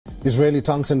Israeli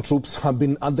tanks and troops have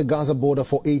been at the Gaza border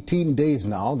for 18 days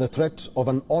now. The threat of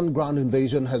an on-ground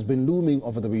invasion has been looming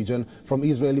over the region. From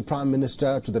Israeli Prime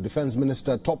Minister to the Defense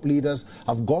Minister, top leaders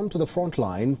have gone to the front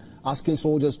line, asking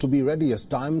soldiers to be ready as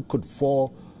time for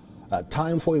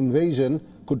invasion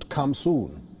could come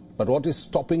soon. But what is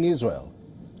stopping Israel?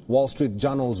 Wall Street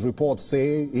Journal's reports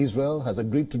say Israel has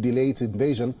agreed to delay its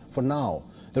invasion for now.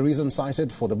 The reason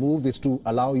cited for the move is to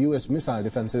allow U.S. missile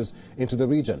defenses into the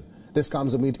region. This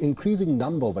comes amid increasing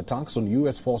number of attacks on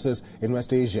U.S. forces in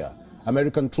West Asia.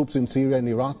 American troops in Syria and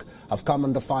Iraq have come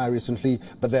under fire recently,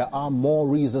 but there are more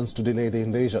reasons to delay the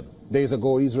invasion. Days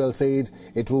ago, Israel said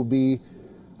it will be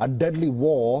a deadly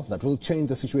war that will change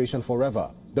the situation forever.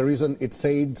 The reason it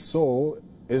said so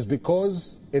is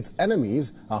because its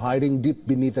enemies are hiding deep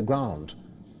beneath the ground.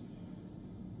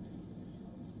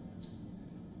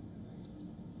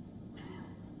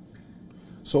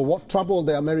 So what troubled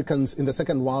the Americans in the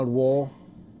Second World War,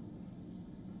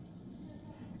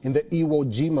 in the Iwo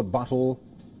Jima battle,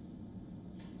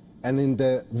 and in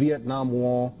the Vietnam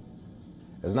War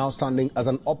is now standing as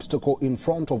an obstacle in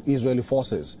front of Israeli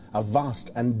forces, a vast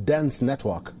and dense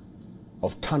network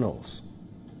of tunnels.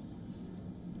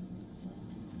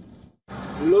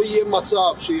 לא יהיה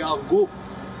מצב שיהרגו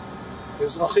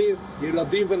אזרחים,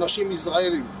 ילדים ונשים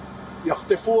ישראלים,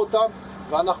 יחטפו אותם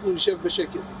ואנחנו נשב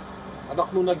בשקט.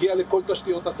 אנחנו נגיע לכל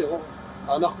תשתיות הטרור,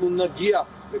 אנחנו נגיע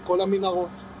לכל המנהרות,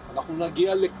 אנחנו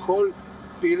נגיע לכל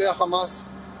פעילי החמאס,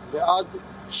 ועד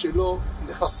שלא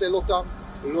נחסל אותם,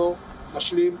 לא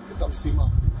נשלים את המשימה.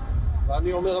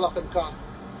 ואני אומר לכם כאן,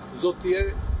 זאת תהיה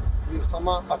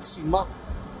מלחמה עצימה,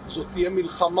 זאת תהיה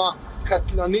מלחמה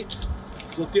קטלנית,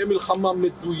 זאת תהיה מלחמה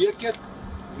מדויקת,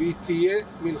 והיא תהיה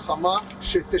מלחמה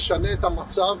שתשנה את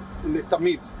המצב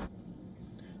לתמיד.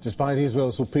 Despite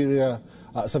Israel's superior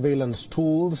surveillance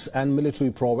tools and military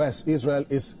prowess, Israel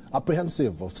is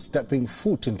apprehensive of stepping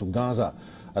foot into Gaza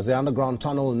as the underground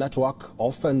tunnel network,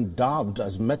 often dubbed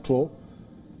as Metro,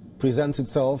 presents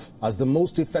itself as the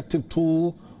most effective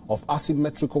tool of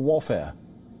asymmetrical warfare.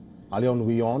 Earlier on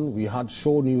WION, we had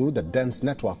shown you the dense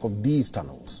network of these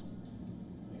tunnels.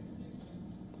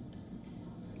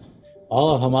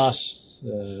 All of Hamas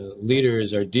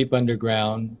leaders are deep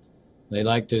underground. They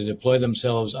like to deploy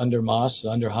themselves under mosques,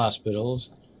 under hospitals,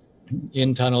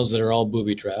 in tunnels that are all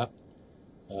booby-trapped,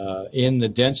 in the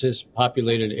densest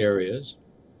populated areas,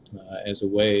 as a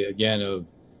way, again, of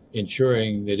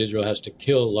ensuring that Israel has to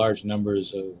kill large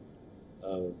numbers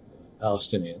of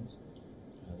Palestinians.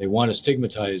 They want to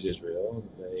stigmatize Israel.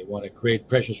 They want to create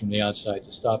pressures from the outside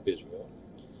to stop Israel.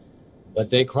 But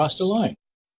they crossed a line.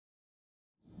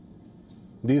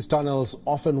 These tunnels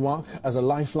often work as a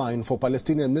lifeline for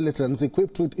Palestinian militants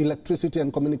equipped with electricity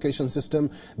and communication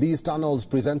system. These tunnels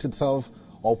present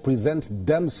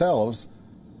themselves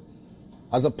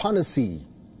as a panacea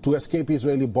to escape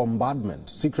Israeli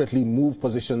bombardment, secretly move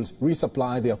positions,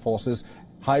 resupply their forces,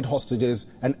 hide hostages,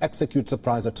 and execute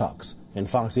surprise attacks. In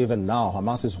fact, even now,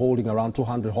 Hamas is holding around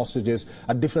 200 hostages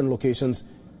at different locations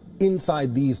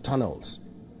inside these tunnels.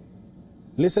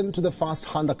 Listen to the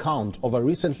first-hand account of a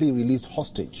recently released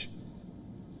hostage.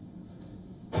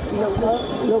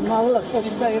 לומר לכם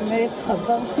באמת,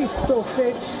 עברתי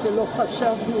תופת שלא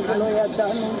חשבנו ולא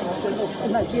ידענו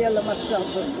שנגיע למצב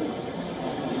הזה.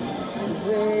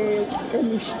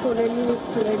 והם השתוללו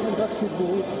אצלנו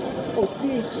בקיבוץ,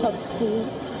 אותי התחבקו,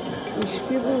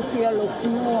 השכיבו אותי על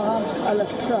אופנוע, על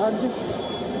הצד,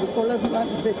 וכל הזמן,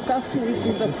 וטסו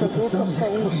איתי בשדות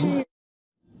החרושים.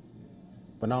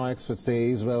 But now experts say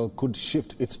Israel could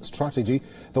shift its strategy.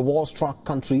 The war-struck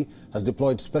country has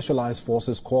deployed specialized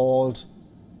forces called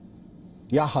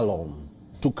Yahalom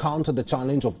to counter the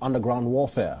challenge of underground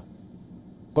warfare.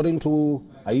 According to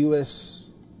a U.S.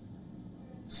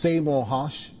 say more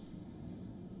harsh,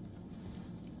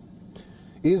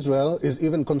 Israel is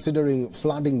even considering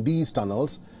flooding these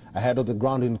tunnels ahead of the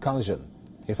ground incursion.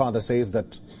 A father says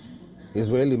that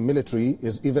Israeli military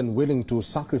is even willing to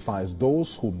sacrifice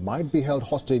those who might be held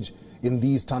hostage in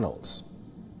these tunnels.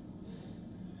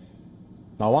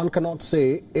 Now, one cannot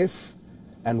say if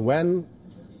and when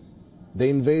the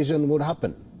invasion would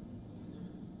happen.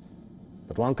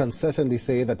 But one can certainly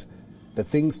say that the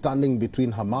thing standing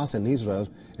between Hamas and Israel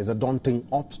is a daunting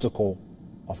obstacle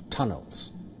of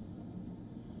tunnels.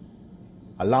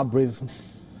 A labyrinth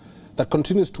that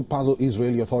continues to puzzle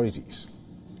Israeli authorities.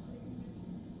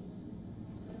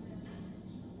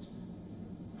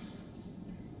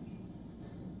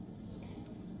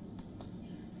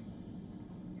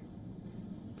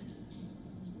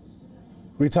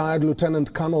 Retired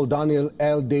Lieutenant Colonel Daniel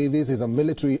L. Davis is a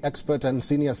military expert and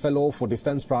senior fellow for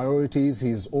defense priorities.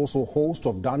 He's also host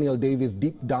of Daniel Davis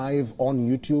Deep Dive on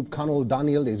YouTube. Colonel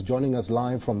Daniel is joining us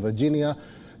live from Virginia.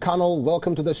 Colonel,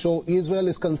 welcome to the show. Israel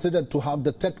is considered to have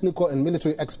the technical and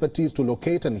military expertise to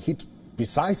locate and hit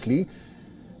precisely.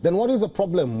 Then what is the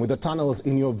problem with the tunnels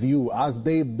in your view as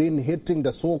they've been hitting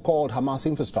the so-called Hamas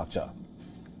infrastructure?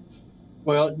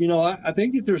 Well, I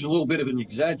think that there's a little bit of an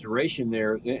exaggeration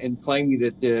there in claiming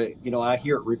that, I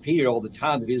hear it repeated all the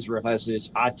time that Israel has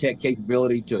this high-tech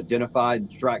capability to identify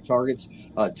and track targets,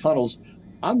 tunnels.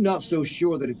 I'm not so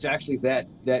sure that it's actually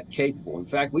that capable. In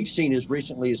fact, we've seen as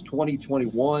recently as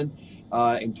 2021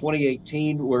 and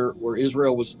 2018 where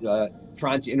Israel was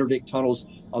trying to interdict tunnels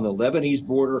on the Lebanese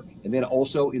border and then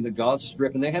also in the Gaza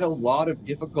Strip, and they had a lot of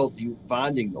difficulty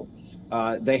finding them.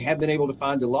 They have been able to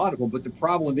find a lot of them, but the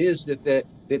problem is that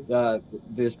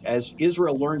as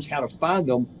Israel learns how to find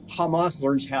them, Hamas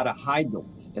learns how to hide them,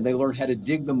 and they learn how to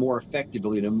dig them more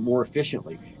effectively and more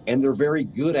efficiently, and they're very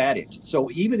good at it. So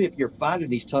even if you're finding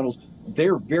these tunnels,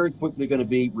 they're very quickly going to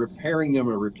be repairing them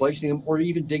or replacing them or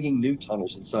even digging new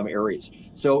tunnels in some areas.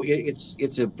 So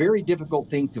it's a very difficult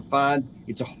thing to find.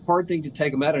 It's a hard thing to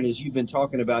take them out, and as you've been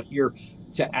talking about here,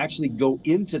 to actually go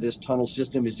into this tunnel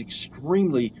system is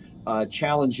extremely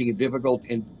challenging and difficult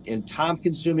and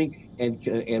time-consuming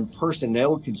and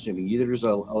personnel-consuming. There's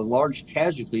a large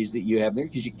casualties that you have there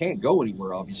because you can't go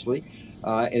anywhere, obviously,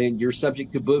 and you're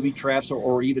subject to booby traps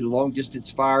or even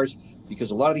long-distance fires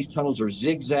because a lot of these tunnels are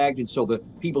zigzagged, and so the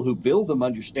people who build them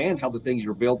understand how the things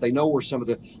are built. They know where some of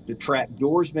the trap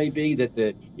doors may be that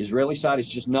the Israeli side is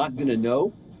just not going to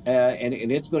know. And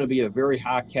it's going to be a very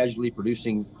high casualty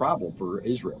producing problem for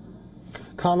Israel.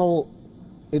 Colonel,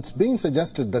 it's being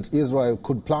suggested that Israel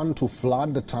could plan to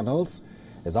flood the tunnels.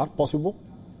 Is that possible?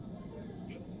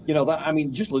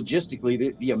 Just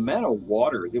logistically, the amount of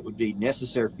water that would be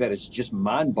necessary for that is just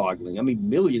mind-boggling. I mean,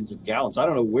 millions of gallons. I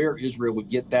don't know where Israel would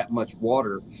get that much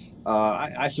water.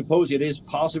 I suppose it is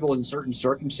possible in certain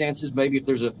circumstances, maybe if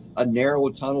there's a narrow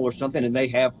tunnel or something and they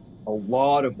have a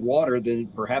lot of water, then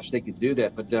perhaps they could do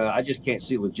that. But I just can't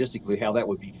see logistically how that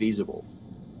would be feasible.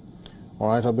 All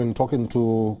right, I've been talking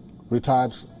to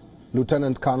retired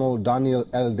Lieutenant Colonel Daniel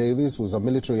L. Davis, who's a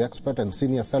military expert and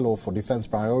senior fellow for defense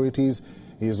priorities.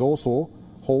 He is also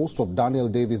host of Daniel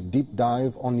Davis Deep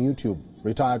Dive on YouTube.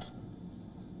 Retired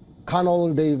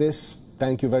Colonel Davis,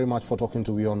 thank you very much for talking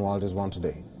to WION World is One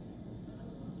today.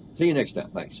 See you next time.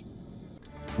 Thanks.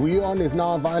 WION is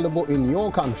now available in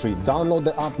your country. Download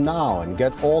the app now and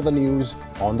get all the news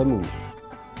on the move.